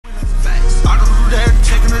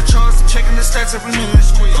checking the stats every minute.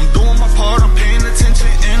 I'm doing my part, I'm paying attention,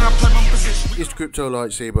 and I play my position. It's Crypto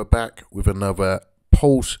Lightsaber back with another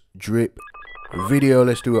post drip video.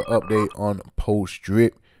 Let's do an update on post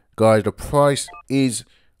drip, guys. The price is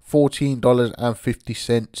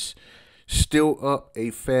 $14.50, still up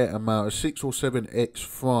a fair amount, 6 or 7x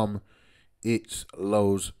from its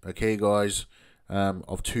lows, okay guys,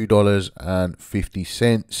 of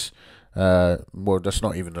 $2.50. Well, that's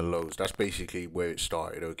not even the lows, that's basically where it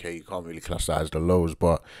started, okay? You can't really class that as the lows,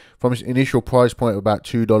 but from its initial price point of about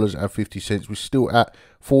 $2.50, we're still at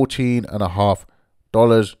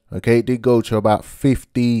 $14.50, okay? It did go to about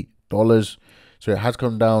 $50, so it has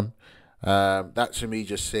come down. That to me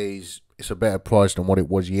just says it's a better price than what it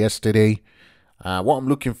was yesterday. What I'm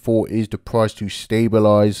looking for is the price to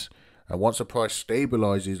stabilize. And once the price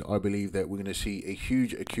stabilizes, I believe that we're going to see a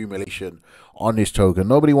huge accumulation on this token.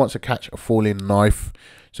 Nobody wants to catch a falling knife,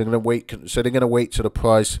 so they're going to wait. So they're going to wait till the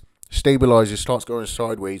price stabilizes, starts going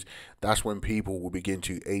sideways. That's when people will begin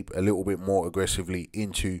to ape a little bit more aggressively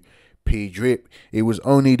into pDrip. It was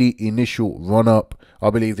only the initial run up. I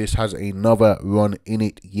believe this has another run in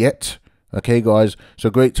it yet. Okay, guys. So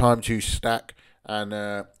great time to stack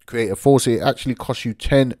and create a faucet. It actually costs you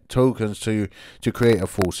 10 tokens to create a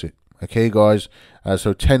faucet. Okay, guys,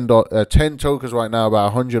 so 10 tokens right now,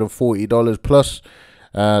 about $140 plus.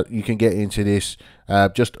 You can get into this.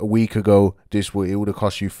 Just a week ago, it would have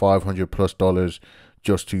cost you $500 plus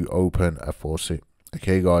just to open a faucet.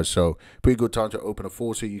 Okay, guys, so pretty good time to open a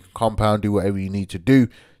faucet. You can compound, do whatever you need to do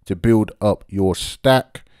to build up your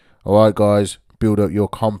stack. All right, guys, build up your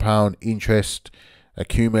compound interest,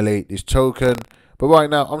 accumulate this token. But right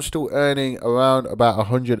now, I'm still earning around about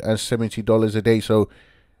 $170 a day, so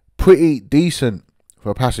pretty decent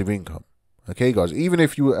for passive income. Okay, guys, even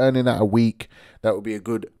if you were earning that a week, that would be a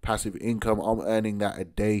good passive income. I'm earning that a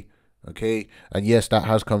day. Okay, and yes, that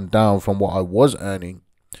has come down from what I was earning,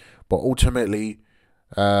 but ultimately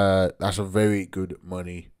that's a very good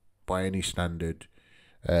money by any standard,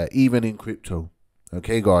 even in crypto.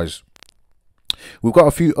 Okay, guys, we've got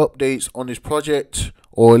a few updates on this project,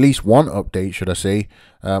 or at least one update, should I say,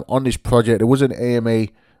 on this project. There was an AMA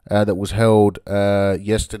that was held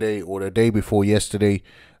yesterday or the day before yesterday,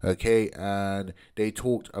 okay, and they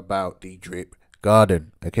talked about the drip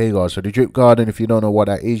garden. Okay, guys, so the drip garden, if you don't know what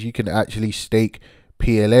that is, you can actually stake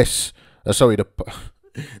PLS, sorry, the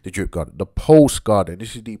drip garden, the pulse garden.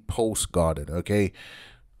 This is the pulse garden, okay,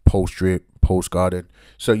 pulse drip, pulse garden.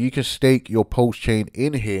 So you can stake your pulse chain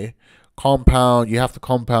in here, compound. You have to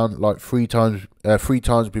compound like three times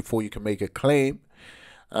before you can make a claim.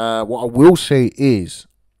 What I will say is,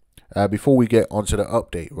 before we get onto the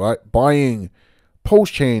update, right, buying pulse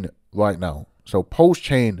chain right now, so pulse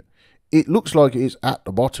chain, it looks like it's at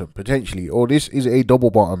the bottom potentially, or this is a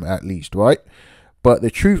double bottom at least, right? But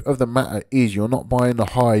the truth of the matter is, you're not buying the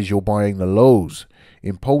highs, you're buying the lows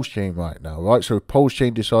in pulse chain right now, right? So if pulse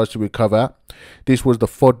chain decides to recover, this was the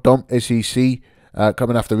FUD dump SEC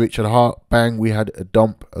coming after Richard Hart. Bang, we had a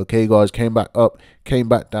dump. Okay, guys, came back up, came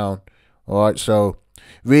back down. All right, so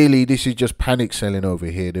really, this is just panic selling over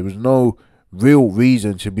here. There was no real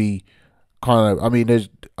reason to be kind of, this,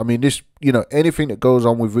 you know, anything that goes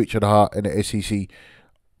on with Richard Hart and the SEC,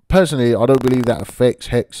 personally, I don't believe that affects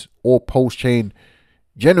Hex or Pulse Chain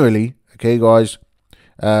generally. Okay, guys,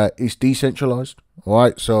 it's decentralized, all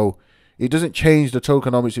right? So it doesn't change the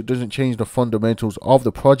tokenomics, it doesn't change the fundamentals of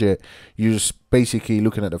the project. You're just basically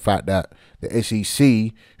looking at the fact that the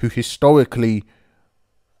SEC, who historically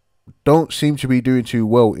don't seem to be doing too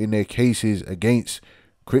well in their cases against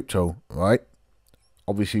crypto, right?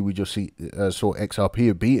 Obviously, we just saw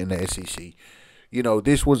XRP beating the SEC. You know,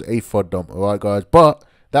 this was a FUD dump, all right, guys? But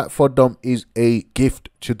that FUD dump is a gift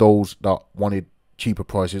to those that wanted cheaper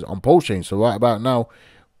prices on Pulse Chain. So right about now,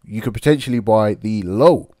 you could potentially buy the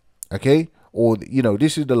low, okay? Or, you know,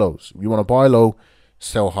 this is the lows. You want to buy low,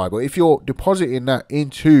 sell high. But if you're depositing that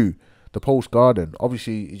into the Pulse Garden,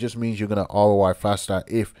 obviously, it just means you're going to ROI faster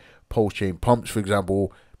if Pulse Chain pumps. For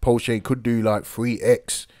example, Pulse Chain could do like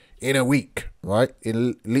 3x in a week, right?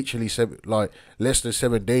 In literally less than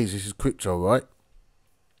 7 days. This is crypto, right?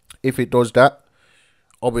 If it does that,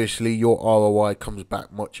 obviously your ROI comes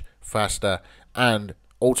back much faster, and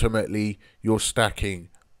ultimately you're stacking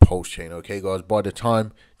Pulse Chain. Okay, guys, by the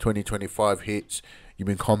time 2025 hits, you've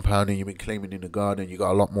been compounding, you've been claiming in the garden, you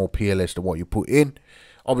got a lot more PLS than what you put in.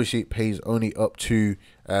 Obviously, it pays only up to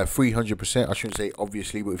 300%. I shouldn't say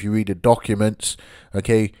obviously, but if you read the documents,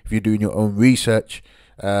 okay, if you're doing your own research,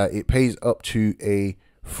 it pays up to a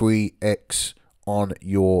 3x on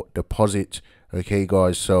your deposit. Okay,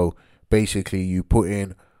 guys, so basically you put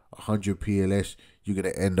in 100 PLS, you're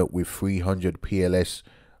going to end up with 300 PLS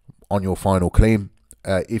on your final claim.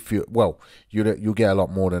 If you, well, you'll get a lot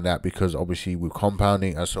more than that, because obviously with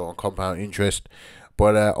compounding and so on, compound interest.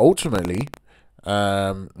 But ultimately,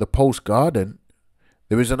 the Pulse Garden,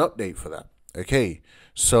 there is an update for that. Okay,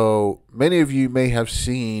 so many of you may have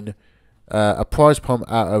seen a price pump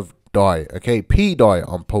out of DAI, okay, pDai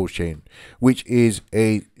on Pulse Chain, which is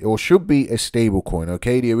or should be a stable coin.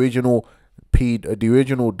 Okay, the original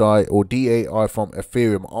DAI or DAI from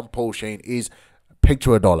Ethereum on Pulse Chain is pegged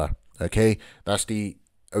to $1. Okay, that's the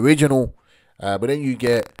original. But then you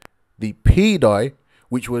get the pDai,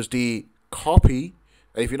 which was the copy.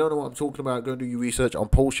 If you don't know what I'm talking about, go and do your research on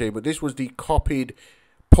Pulse Chain. But this was the copied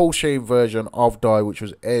Pulse Chain version of DAI, which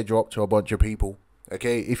was airdropped to a bunch of people.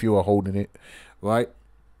 Okay, if you are holding it, right?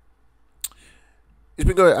 It's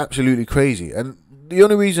been going absolutely crazy. And the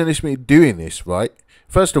only reason it's been doing this, right?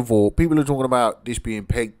 First of all, people are talking about this being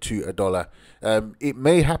pegged to $1. It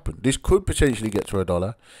may happen. This could potentially get to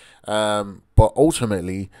 $1. But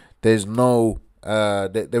ultimately, there's no,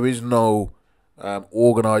 there is no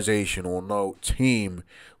organization or no team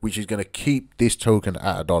which is going to keep this token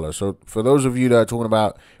at $1. So for those of you that are talking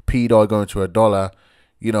about pDai going to $1,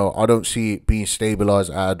 you know, I don't see it being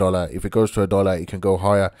stabilized at $1. If it goes to $1, it can go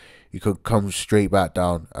higher. It could come straight back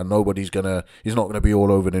down, and it's not gonna be all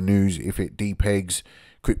over the news if it depegs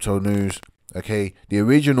crypto news. Okay, the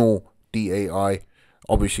original DAI,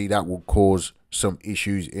 obviously that will cause some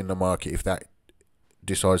issues in the market if that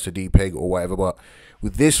decides to depeg or whatever. But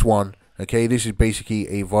with this one, okay, this is basically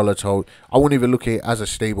a volatile. I wouldn't even look at it as a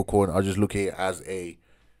stable coin. I just look at it as a,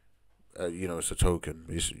 you know, it's a token.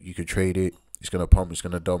 You can trade it. It's going to pump, it's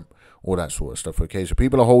going to dump, all that sort of stuff. Okay, so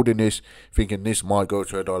people are holding this, thinking this might go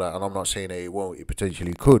to $1, and I'm not saying that it won't. It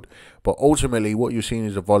potentially could. But ultimately, what you're seeing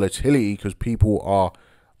is a volatility, because people are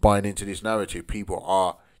buying into this narrative. People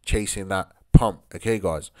are chasing that pump. Okay,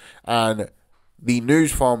 guys. And the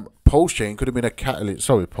news from Pulse Chain could have been a catalyst.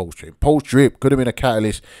 Sorry, Pulse Drip could have been a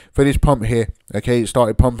catalyst for this pump here. Okay, it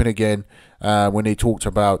started pumping again when they talked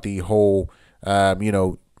about the whole, you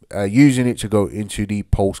know, using it to go into the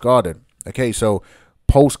Pulse Garden. Okay, so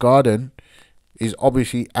Pulse Garden is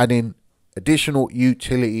obviously adding additional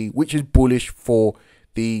utility, which is bullish for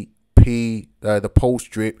the Pulse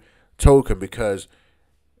Drip token, because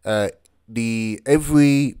the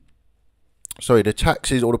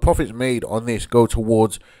taxes or the profits made on this go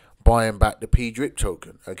towards buying back the pDrip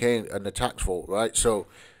token. Okay, and the tax vault, right? So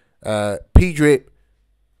pDrip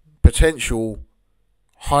potential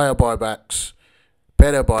higher buybacks,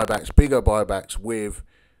 better buybacks, bigger buybacks with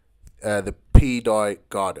the pDai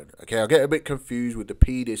Garden. Okay, I get a bit confused with the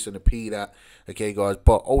P this and the P that. Okay, guys,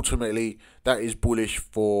 but ultimately that is bullish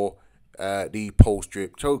for the Pulse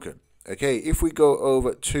Drip token. Okay, if we go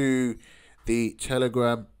over to the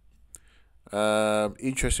Telegram,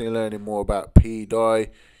 interested in learning more about pDai,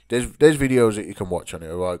 there's videos that you can watch on it,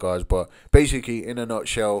 alright, guys. But basically, in a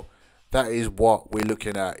nutshell, that is what we're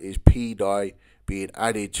looking at, is pDai being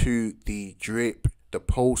added to the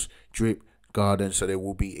Pulse Drip Garden. So there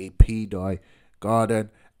will be a pDai Garden,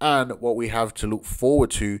 and what we have to look forward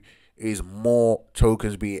to is more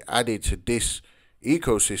tokens being added to this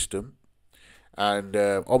ecosystem, and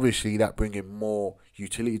obviously that bringing more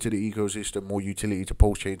utility to the ecosystem, more utility to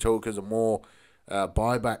Pulse Chain tokens, and more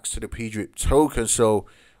buybacks to the pDrip token. So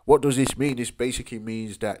what does this mean? This basically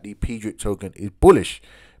means that the pDrip token is bullish,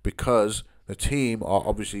 because the team are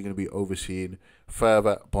obviously going to be overseeing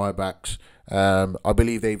further buybacks. I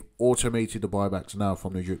believe they've automated the buybacks now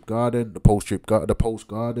from the Drip Garden, the Pulse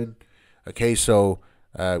Garden. Okay, so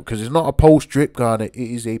because it's not a Pulse Drip Garden, it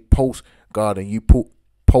is a Pulse Garden. You put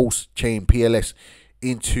Pulse Chain PLS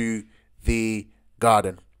into the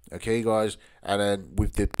garden. Okay, guys, and then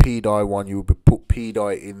with the pDai one, you would put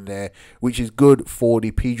pDai in there, which is good for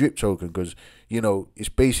the pDrip token, because, you know, it's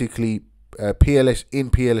basically PLS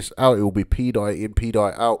in, PLS out. It will be pDai in,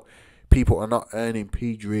 pDai out. People are not earning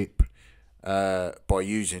pDrip by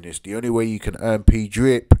using this. The only way you can earn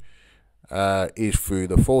pDrip is through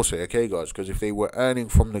the faucet. Okay, guys, because if they were earning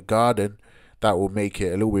from the garden, that will make it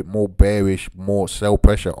a little bit more bearish, more sell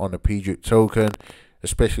pressure on the pDrip token,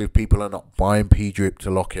 especially if people are not buying pDrip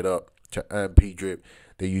to lock it up to earn pDrip.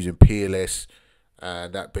 They're using PLS,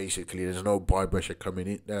 and that basically there's no buy pressure coming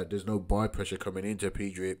in. There's no buy pressure coming into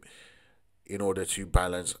pDrip in order to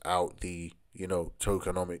balance out the, you know,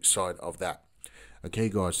 tokenomics side of that. Okay,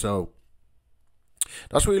 guys, so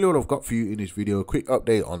that's really all I've got for you in this video. A quick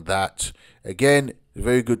update on that. Again, a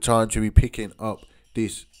very good time to be picking up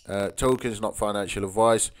this token. It's not financial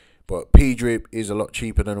advice, but pDrip is a lot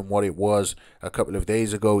cheaper than what it was a couple of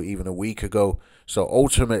days ago, even a week ago. So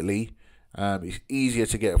ultimately, it's easier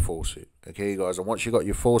to get a faucet. Okay, guys, and once you got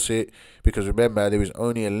your faucet, because remember there is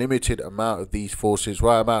only a limited amount of these faucets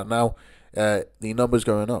right about now. The number's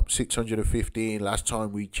going up, 615. Last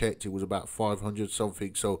time we checked, it was about 500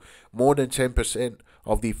 something. So more than 10%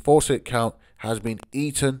 of the faucet count has been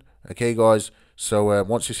eaten. Okay, guys. So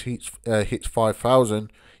once this hits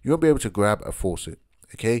 5,000, you won't be able to grab a faucet.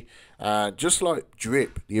 Okay, just like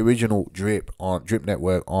Drip, the original Drip on Drip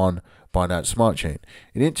Network on Binance Smart Chain,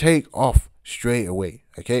 it didn't take off straight away.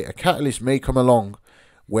 Okay, a catalyst may come along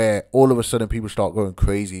where all of a sudden people start going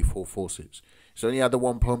crazy for faucets. So only had the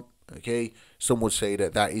one pump. Okay, some would say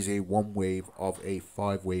that that is a one wave of a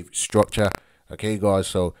 5-wave structure. Okay, guys,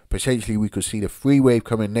 so potentially we could see the 3-wave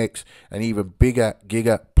coming next, and even bigger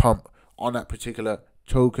giga pump on that particular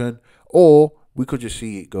token, or we could just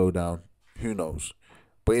see it go down. Who knows?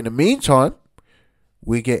 But in the meantime,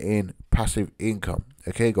 we're getting passive income.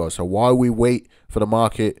 Okay, guys, so while we wait for the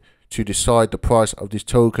market to decide the price of this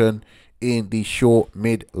token in the short,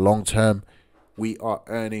 mid, long term, we are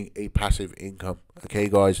earning a passive income. Okay,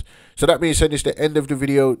 guys, so that being said, it's the end of the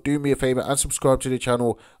video. Do me a favor and subscribe to the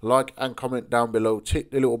channel, like and comment down below,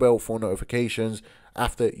 tick the little bell for notifications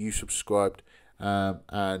after you subscribed.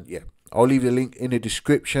 And yeah, I'll leave the link in the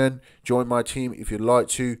description. Join my team if you'd like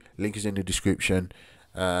to. Link is in the description.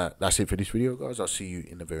 That's it for this video, guys. I'll see you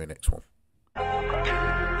in the very next one.